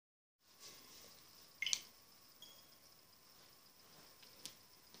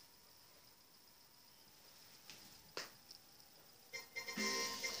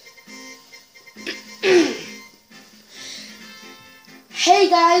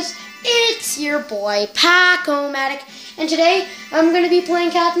guys, it's your boy Paco-matic, and today I'm going to be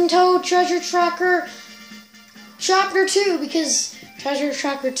playing Captain Toad Treasure Tracker Chapter 2 because Treasure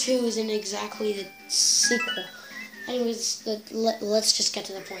Tracker 2 isn't exactly the sequel. Anyways, let's just get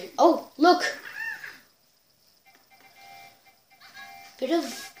to the point. Oh, look! Bit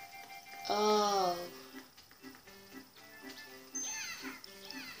of... Oh...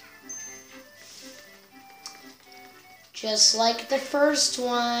 Just like the first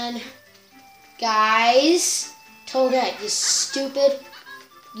one. Guys, Toadette, you stupid.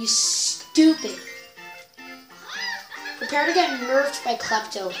 You stupid. Prepare to get nerfed by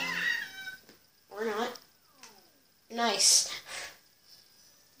Klepto. Or not. Nice.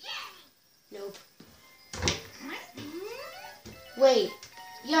 Nope. Wait.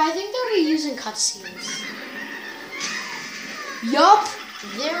 Yeah, I think they're reusing cutscenes. Yup!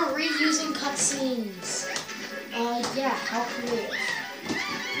 They're reusing cutscenes. Yeah, how creative.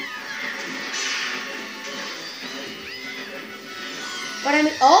 But I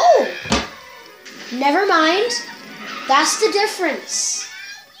mean, oh! Never mind. That's the difference.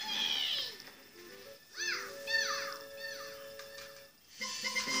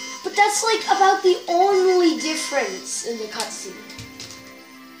 But that's like about the only difference in the cutscene.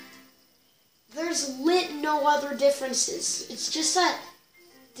 There's no other differences. It's just that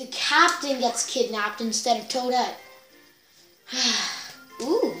the captain gets kidnapped instead of Toadette.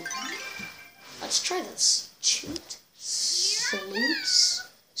 Ooh. Let's try this. Choot, salutes,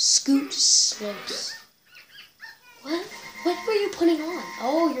 scoot, slopes. What? What were you putting on?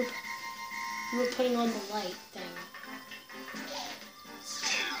 Oh, you were putting on the light thing.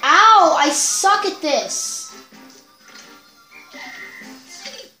 Ow! I suck at this.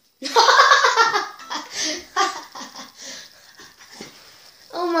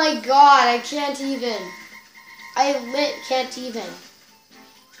 Oh my god, I can't even. I can't even.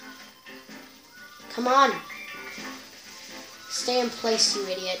 Come on. Stay in place, you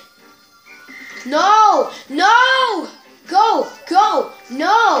idiot. No! No! Go! Go!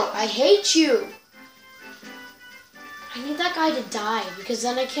 No! I hate you. I need that guy to die because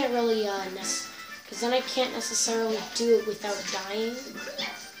then I can't really because then I can't necessarily do it without dying.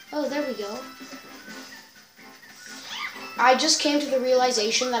 Oh, there we go. I just came to the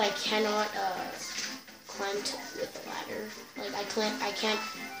realization that I cannot climb with the ladder. Like I can't.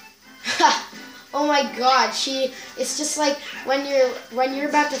 Oh my god, it's just like when you're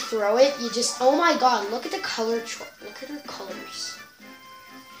about to throw it, you just, oh my god, look at the color look at her colors.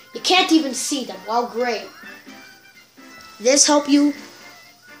 You can't even see them. Wow, great. This help you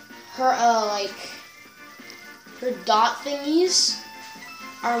her her dot thingies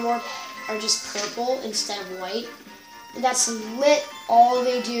are just purple instead of white. And that's lit all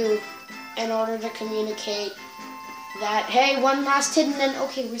they do in order to communicate that, hey, one last hidden, and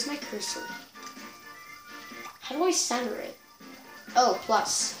okay, where's my cursor? How do I center it? Oh,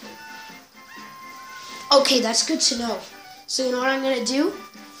 plus. Okay, that's good to know. So you know what I'm gonna do?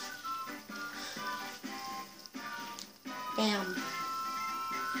 Bam.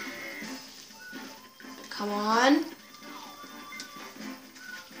 Come on.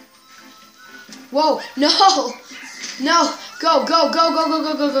 Whoa, no! No! Go, go, go, go, go,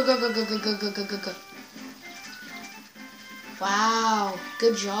 go, go, go, go, go, go, go, go, go, go, go. Wow,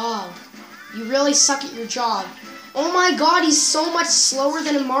 good job. You really suck at your job. Oh my god, he's so much slower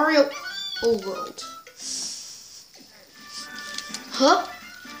than a Mario world. Huh?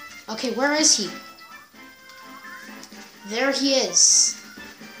 Okay, where is he? There he is.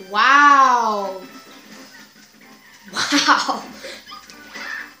 Wow. Wow.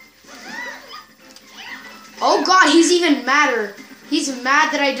 Oh god, he's even madder. He's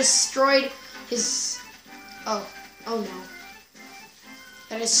mad that I destroyed his... Oh no.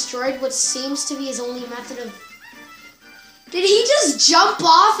 That I destroyed what seems to be his only method of... Did he just jump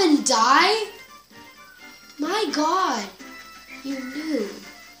off and die? My god. You knew.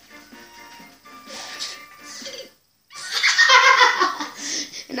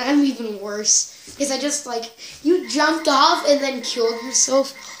 And I'm even worse. Because I just you jumped off and then killed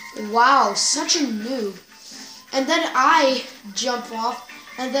yourself. Wow, such a noob. And then I jump off,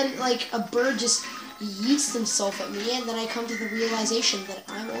 and then a bird just yeets himself at me, and then I come to the realization that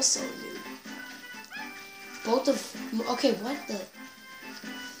I'm also a noob. Both of... Okay, what the...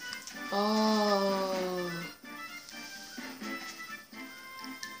 Oh...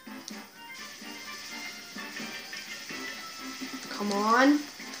 Come on.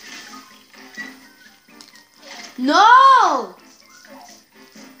 No!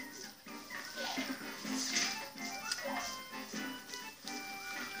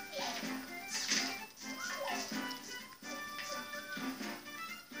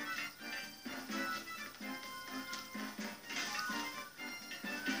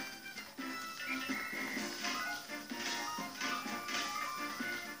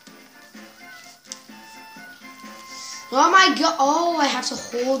 Oh my god. Oh, I have to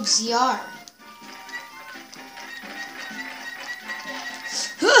hold ZR.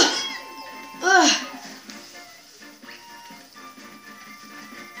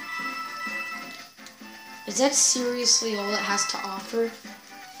 Is that seriously all it has to offer?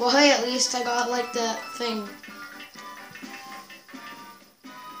 Well, hey, at least I got, like, the thing.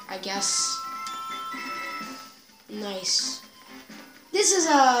 I guess. Nice. This is,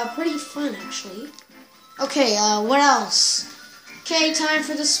 pretty fun, actually. Okay, what else? Okay, time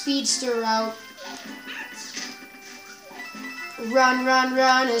for the speedster route. Run, run,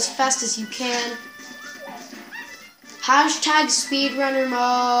 run as fast as you can. Hashtag speedrunner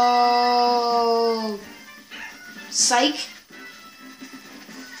mode. Psych.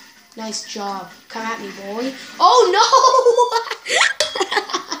 Nice job. Come at me, boy. Oh no!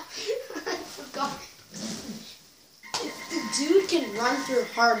 I forgot. The dude can run through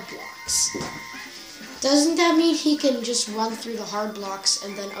hard blocks. Doesn't that mean he can just run through the hard blocks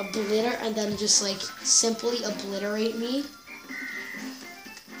and then just like simply obliterate me?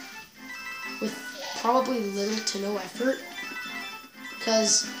 With probably little to no effort?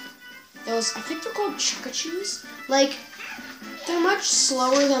 Because those, I think they're called Chuckachus. Like, they're much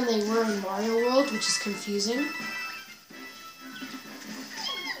slower than they were in Mario World, which is confusing.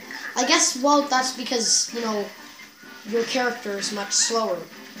 I guess, well, that's because, you know, your character is much slower.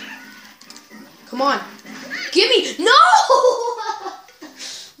 Come on. Gimme! No!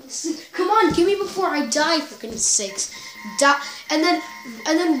 Come on, gimme before I die, for goodness sakes. And then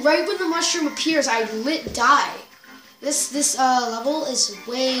right when the mushroom appears, I die. This level is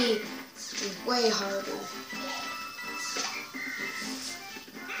way harder.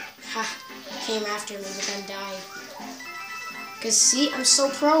 Ha, came after me, but then died. Cause see, I'm so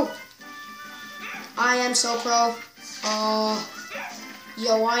pro. I am so pro.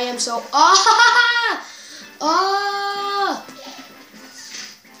 Yo, I am so.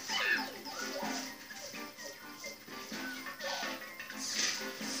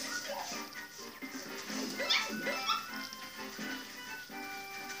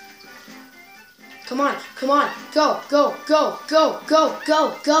 Come on, come on, go, go, go, go, go,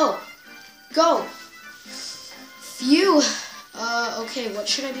 go, go, go. Phew. Okay, what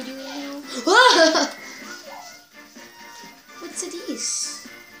should I be doing now? What's this?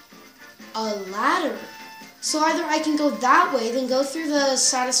 A ladder. So either I can go that way, then go through the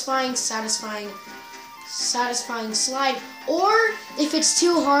satisfying slide, or if it's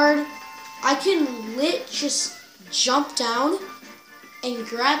too hard, I can just jump down and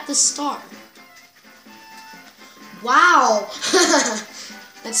grab the star. Wow!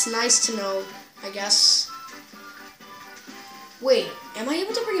 That's nice to know, I guess. Wait, am I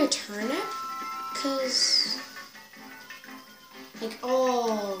able to bring a turnip? Cause, like,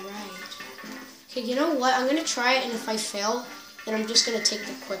 oh, right. Okay, you know what? I'm gonna try it, and if I fail, then I'm just gonna take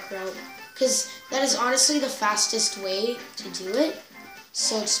the quick route. Cause that is honestly the fastest way to do it.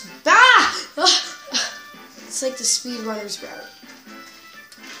 So it's, it's like the speedrunner's route.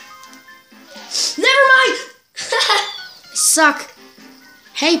 Never mind! I suck.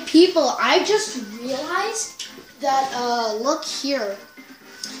 Hey people, I just realized that, look here.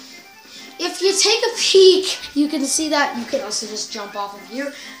 If you take a peek, you can see that you can also just jump off of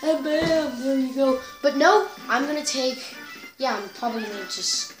here, and bam, there you go. But no, I'm gonna take, yeah, I'm probably gonna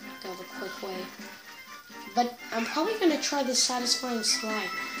just go the quick way. But I'm probably gonna try the satisfying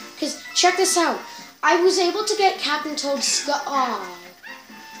slide. Because, check this out. I was able to get Captain Toad's skull.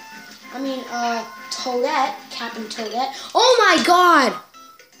 Toadette, Captain Toadette. Oh my god!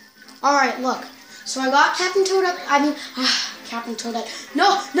 Alright, look. So I got Captain Toadette, Captain Toadette.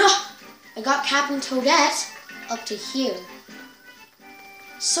 No! I got Captain Toadette up to here.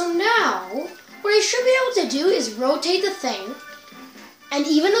 So now, what I should be able to do is rotate the thing. And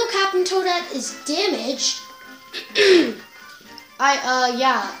even though Captain Toadette is damaged,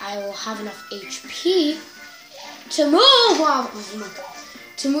 I will have enough HP to move on. Oh my god.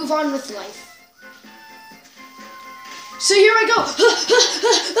 To move on with life. So here I go.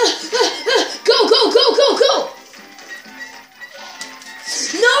 Go, go, go, go, go.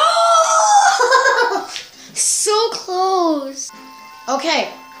 No! So close.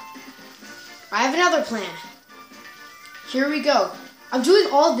 Okay. I have another plan. Here we go. I'm doing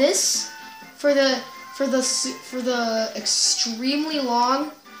all this for the extremely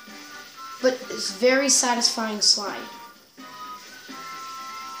long but it's very satisfying slide.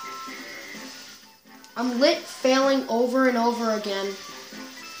 I'm failing over and over again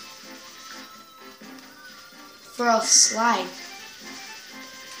for a slide.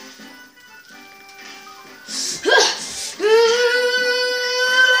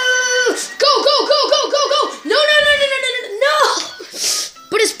 Go, go, go, go, go, go! No, no, no, no, no, no,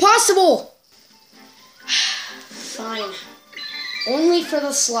 impossible! Fine. Only for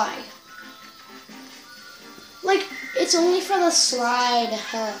the slide. Like, it's only for the slide.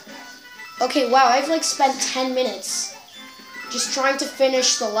 Okay, wow, I've like spent 10 minutes just trying to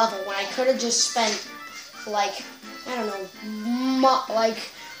finish the level when I could have just spent like, I don't know,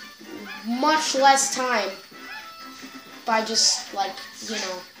 much less time by just like, you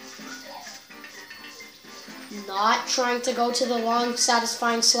know, not trying to go to the long,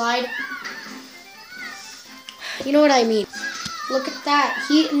 satisfying slide. You know what I mean? Look at that.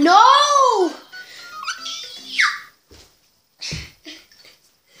 No!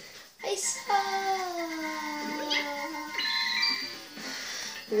 I suck.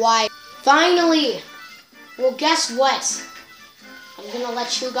 Why? Finally! Well, guess what? I'm gonna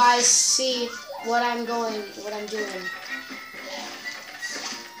let you guys see what I'm doing.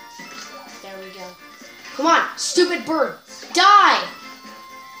 There we go. Come on, stupid bird. Die!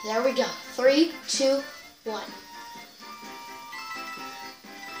 There we go. 3, 2, 1.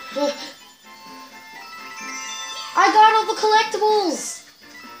 I got all the collectibles!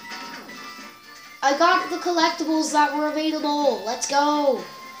 I got the collectibles that were available. Let's go.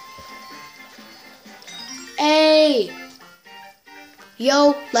 Hey!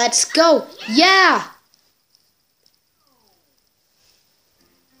 Yo, let's go. Yeah!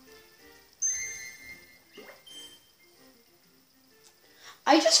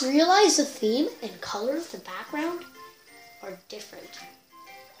 I just realized the theme and color of the background are different.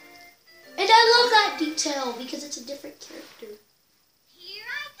 And I love that detail because it's a different character.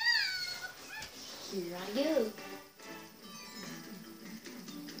 Here I go.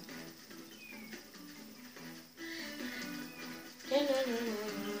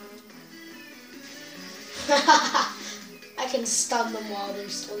 I can stun them while they're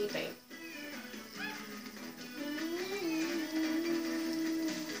sleeping.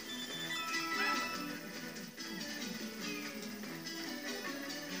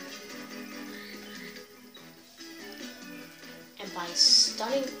 And by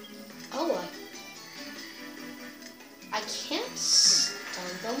stunning... Oh, I can't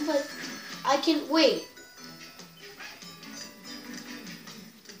stun them, but I can... Wait.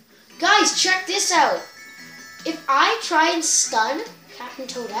 Guys, check this out. If I try and stun Captain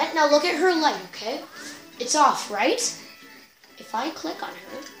Toadette, now look at her light, okay? It's off, right? If I click on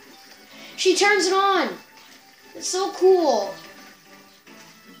her, she turns it on. It's so cool.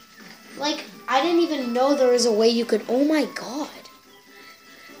 Like, I didn't even know there was a way you could... Oh my god.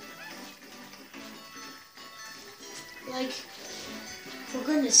 Like, for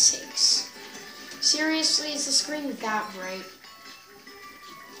goodness sakes. Seriously, is the screen that bright?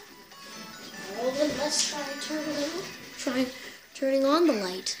 Well then, let's try turning on the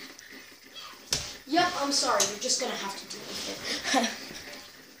light. Yep, I'm sorry, you're just gonna have to deal with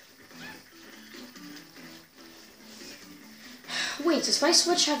it. Wait, does my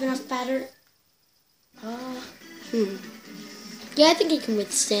Switch have enough battery? Yeah, I think it can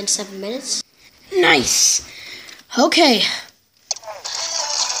withstand 7 minutes. Nice! Okay.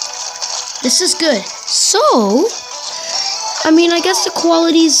 This is good. So, I mean, I guess the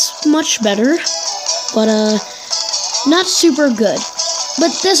quality's much better, but not super good.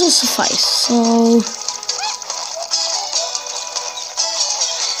 But this will suffice. So,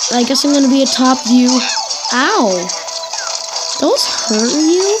 I guess I'm gonna be a top view. Ow! Those hurt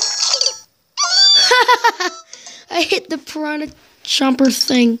you? I hit the piranha chomper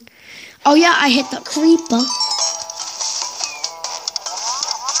thing. Oh yeah, I hit the creeper.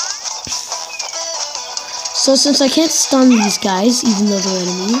 So since I can't stun these guys, even though they're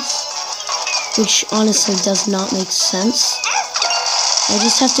enemies, which honestly does not make sense, I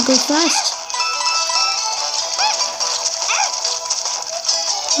just have to go fast.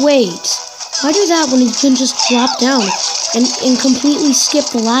 Wait, why do that when you can just drop down and completely skip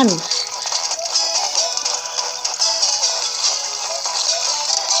the ladder?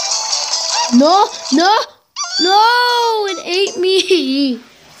 No, it ate me.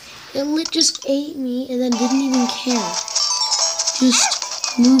 It just ate me and then didn't even care.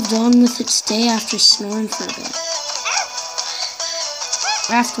 Just moved on with its day after snoring for a bit.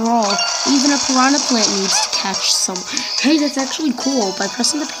 After all, even a piranha plant needs to catch some. Hey, that's actually cool. By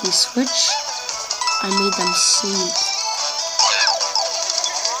pressing the P switch, I made them sleep.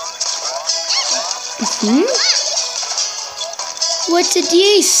 What's a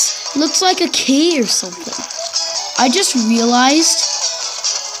this? Looks like a key or something. I just realized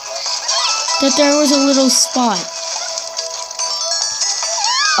that there was a little spot.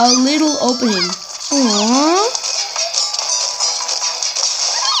 A little opening. Aww.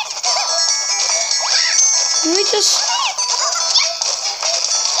 Let me just...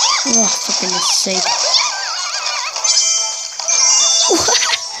 Oh, for goodness sake.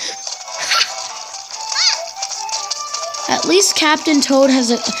 At least Captain Toad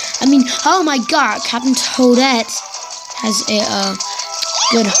has oh my god, Captain Toadette has a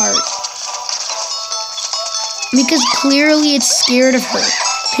good heart. Because clearly it's scared of her.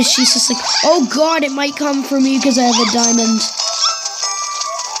 Because she's just like, oh god, it might come for me because I have a diamond.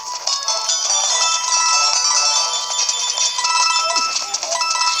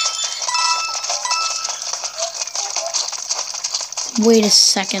 Wait a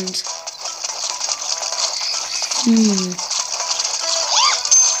second.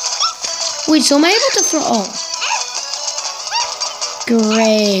 Wait, so am I able to throw? Oh.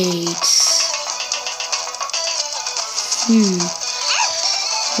 Great.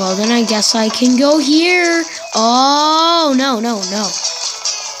 Well, then I guess I can go here. Oh, no.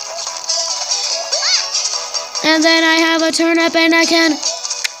 And then I have a turnip and I can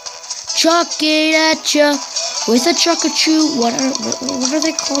chuck it at ya with a chuck-a-choo. What are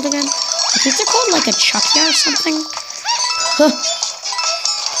they called again? I think they're called like a chuck-ya or something.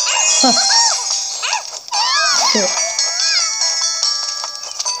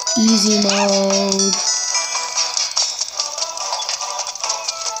 Easy mode.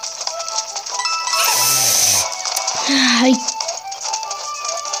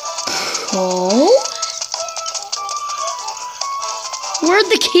 Oh? Where'd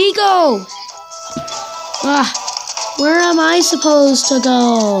the key go? Where am I supposed to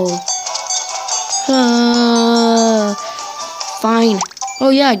go? Fine. Oh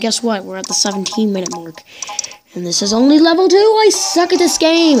yeah, guess what? We're at the 17-minute mark. And this is only level 2. I suck at this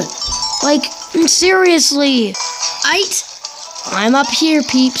game. Like, seriously. I'm up here,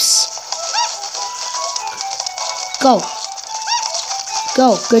 peeps. Go.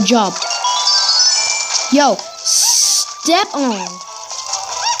 Good job. Yo, step on.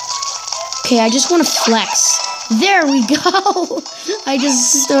 Okay, I just want to flex. There we go. I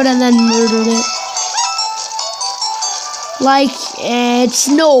just stood and then murdered it. Like, it's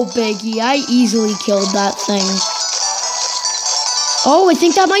no biggie. I easily killed that thing. Oh, I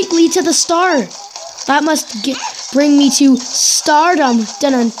think that might lead to the star. That must bring me to stardom.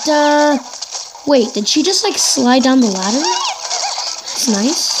 Dun-dun-dun. Wait, did she just, like, slide down the ladder? That's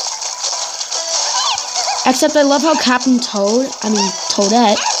nice. Except I love how Captain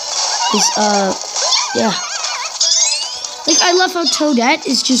Toadette is, yeah. Like, I love how Toadette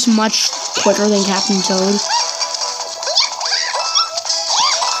is just much quicker than Captain Toad.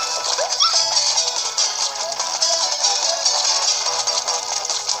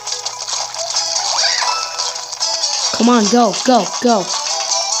 Come on, go.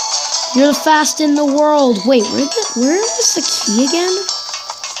 You're the fastest in the world. Wait, where was the key again?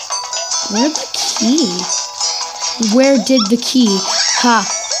 Where'd the key? Where did the key? Ha,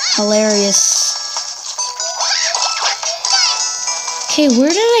 hilarious. Okay, where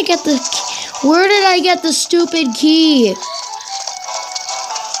did I get the stupid key?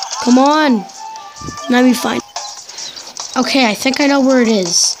 Come on. Let me find. Okay, I think I know where it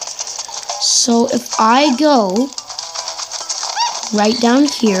is. So if I go right down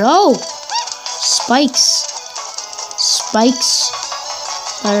here. Oh! Spikes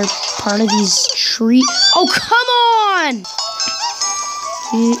that are part of these trees. Oh, come on!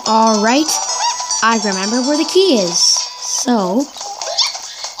 Alright. I remember where the key is. So,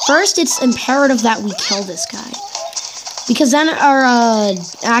 first it's imperative that we kill this guy. Because then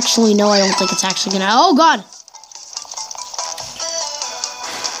actually, no, I don't think it's actually gonna... Oh, God!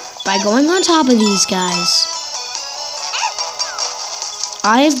 By going on top of these guys,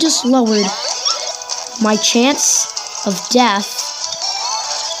 I have just lowered my chance of death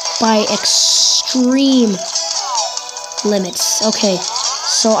by extreme limits. Okay,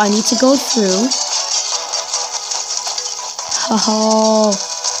 so I need to go through. Oh,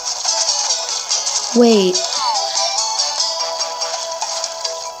 wait.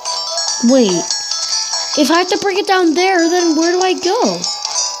 If I have to bring it down there, then where do I go?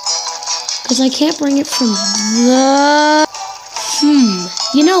 Because I can't bring it from the...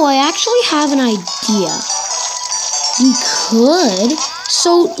 You know, I actually have an idea. We could.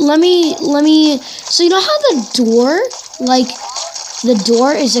 So, let me, so you know how the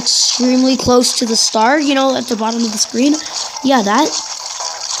door is extremely close to the star, you know, at the bottom of the screen? Yeah, that,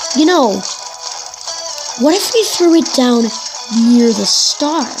 you know, what if we threw it down near the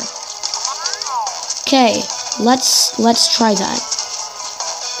star? Okay, let's try that.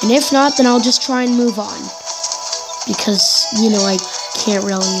 And if not, then I'll just try and move on. Because, you know, I can't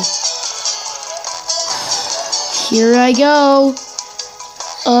really. Here I go.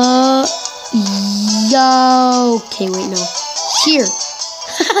 Yo. Okay, wait, no. Here.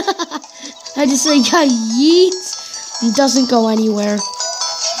 I just like yeet. It doesn't go anywhere.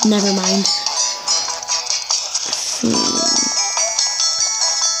 Never mind.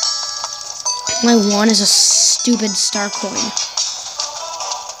 All I want is a stupid star coin.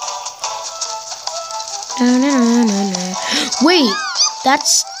 Wait,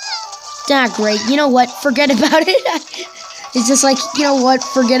 that's not great. You know what? Forget about it. It's just like, you know what?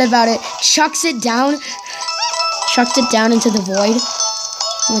 Forget about it. Chucks it down into the void.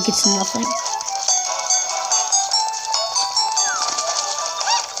 Like it's nothing.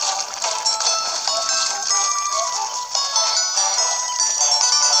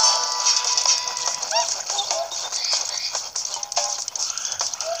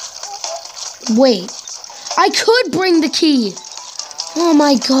 Wait, I could bring the key. Oh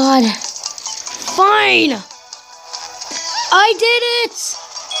my god. Fine. I did it.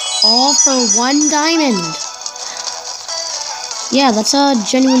 All for 1 diamond. Yeah, that's a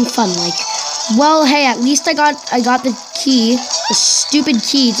genuine fun. Like, well, hey, at least I got the key, the stupid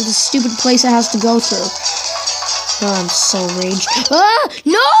key to the stupid place it has to go through. Oh, I'm so raged. Ah,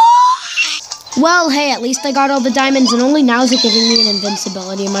 no! Well, hey, at least I got all the diamonds, and only now is it giving me an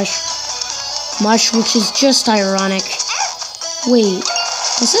invincibility mush, which is just ironic. Wait,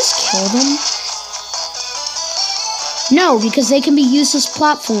 does this kill them? No, because they can be used as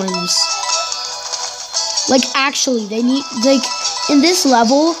platforms. Like, actually, they need, like, in this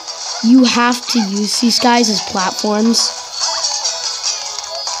level, you have to use these guys as platforms.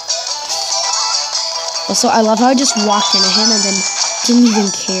 Also, I love how I just walked into him and then didn't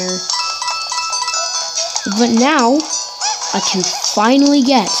even care. But now, I can finally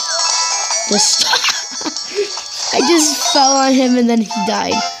get this. I just fell on him and then he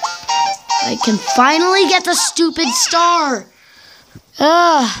died. I can finally get the stupid star.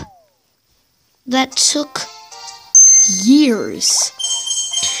 That took years.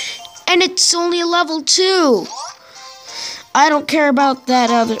 And it's only a level 2. I don't care about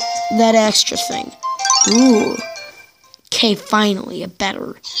that extra thing. Ooh. Okay, finally, a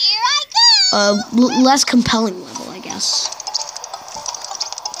better. Here I go. Less compelling level, I guess.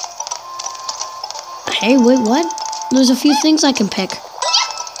 Hey, wait, what? There's a few things I can pick.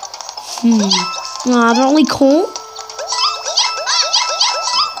 Aw, they're only coal?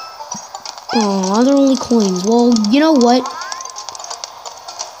 Aw, they're only coins. Well, you know what?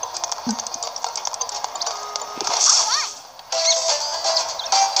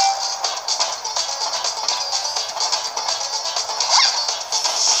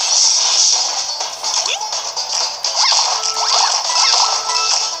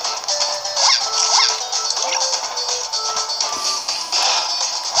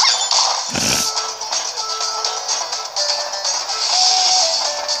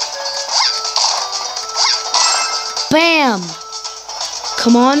 Bam!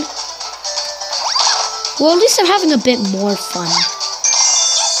 Come on. Well, at least I'm having a bit more fun.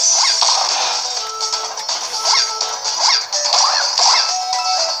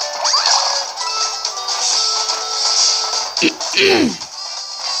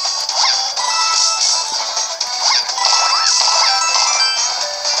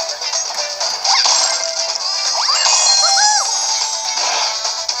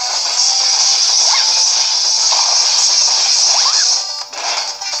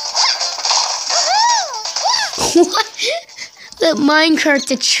 What? The minecart,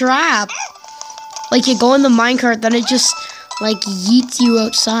 the trap. Like, you go in the minecart, then it just, like, yeets you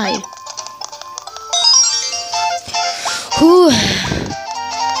outside. Whew.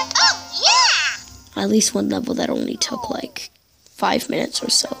 Oh, yeah! At least one level that only took, like, 5 minutes or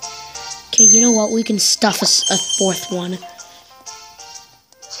so. Okay, you know what? We can stuff a 4th one.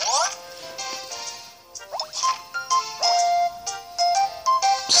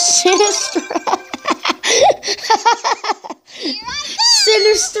 Sinister.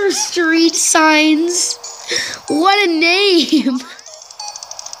 Sinister street signs. What a name.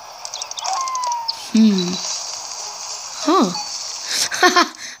 Huh.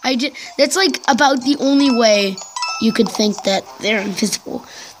 That's like about the only way you could think that they're invisible.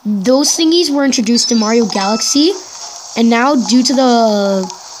 Those thingies were introduced in Mario Galaxy, and now due to the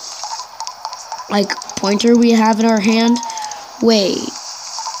like pointer we have in our hand, wait.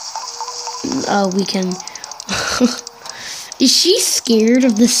 We can. Is she scared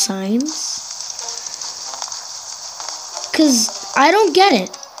of the signs? Because I don't get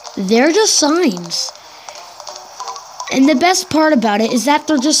it. They're just signs. And the best part about it is that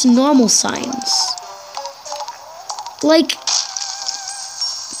they're just normal signs. Like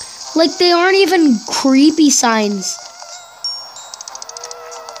they aren't even creepy signs.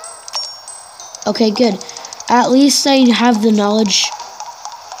 Okay, good. At least I have the knowledge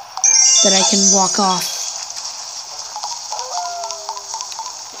that I can walk off.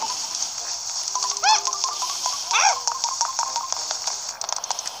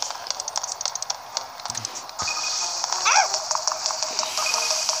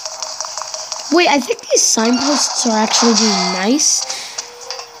 Wait, I think these signposts are actually being nice.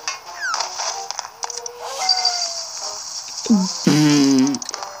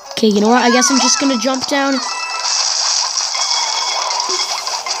 Okay, you know what? I guess I'm just gonna jump down.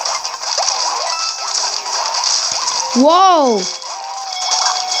 Whoa!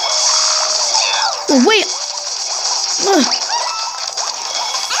 Oh, wait!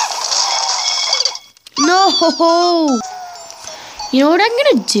 No! You know what I'm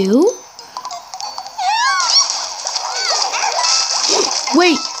gonna do?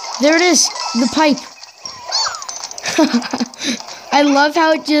 Wait, there it is, the pipe. I love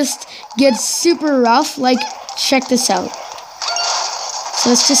how it just gets super rough. Like, check this out.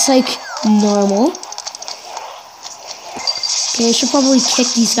 So it's just like normal. Okay, I should probably kick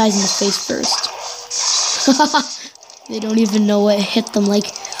these guys in the face first. They don't even know what hit them.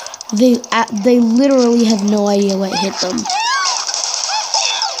 Like, they literally have no idea what hit them.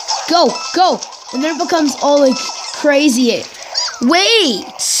 Go, go! And then it becomes all like crazy.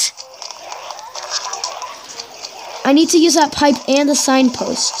 Wait! I need to use that pipe and the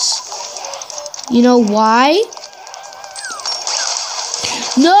signposts. You know why?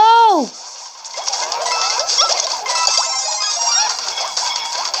 No!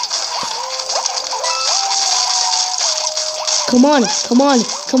 Come on, come on,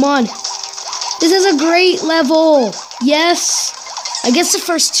 come on. This is a great level. Yes. I guess the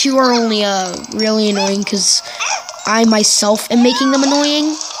first two are only really annoying because I myself am making them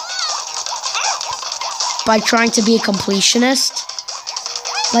annoying by trying to be a completionist.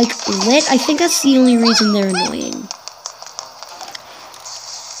 Like, lit, I think that's the only reason they're annoying.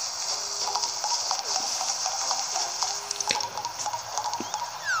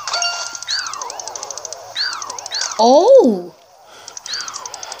 Oh!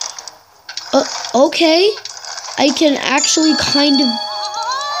 Okay. I can actually kind of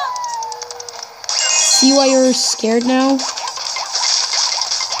see why you're scared now.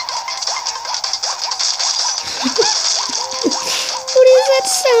 What is that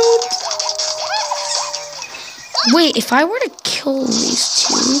sound? Wait, if I were to kill these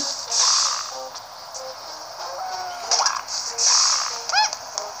two...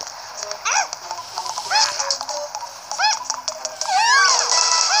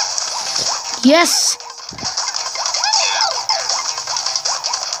 Yes!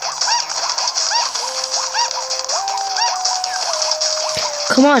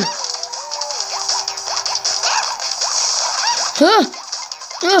 Come on.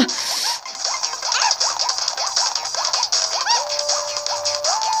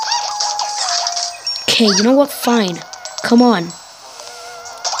 Okay, you know what? Fine. Come on.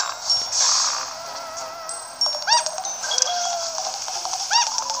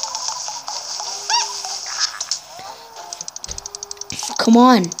 Come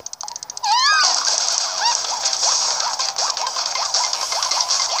on.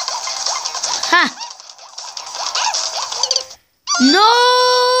 Ha! No!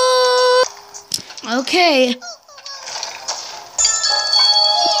 Okay.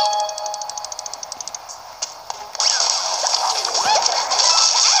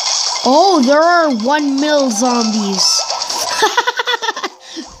 Oh, there are 1 mil zombies.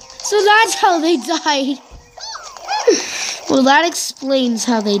 So that's how they died. Well, that explains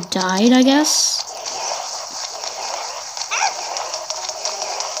how they died, I guess.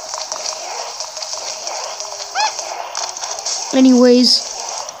 Anyways,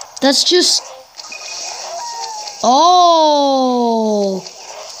 that's just... Oh!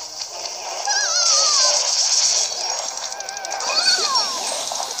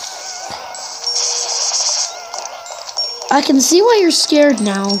 I can see why you're scared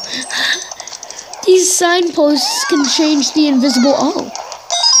now. These signposts can change the invisible... Oh.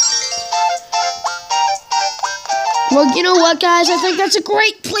 Well, you know what, guys? I think that's a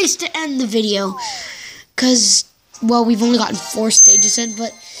great place to end the video. Because, well, we've only gotten 4 stages in,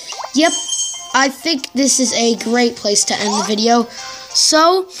 but... Yep, I think this is a great place to end the video.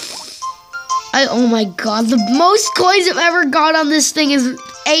 So, oh my god, the most coins I've ever got on this thing is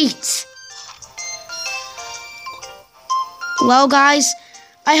 8. Well, guys,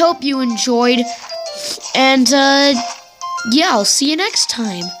 I hope you enjoyed. And, yeah, I'll see you next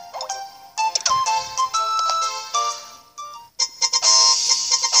time.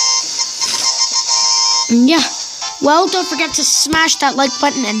 Yeah. Well, don't forget to smash that like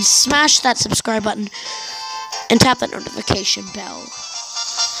button and smash that subscribe button and tap that notification bell.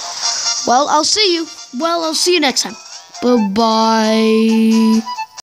 Well, I'll see you. Well, I'll see you next time. Bye-bye.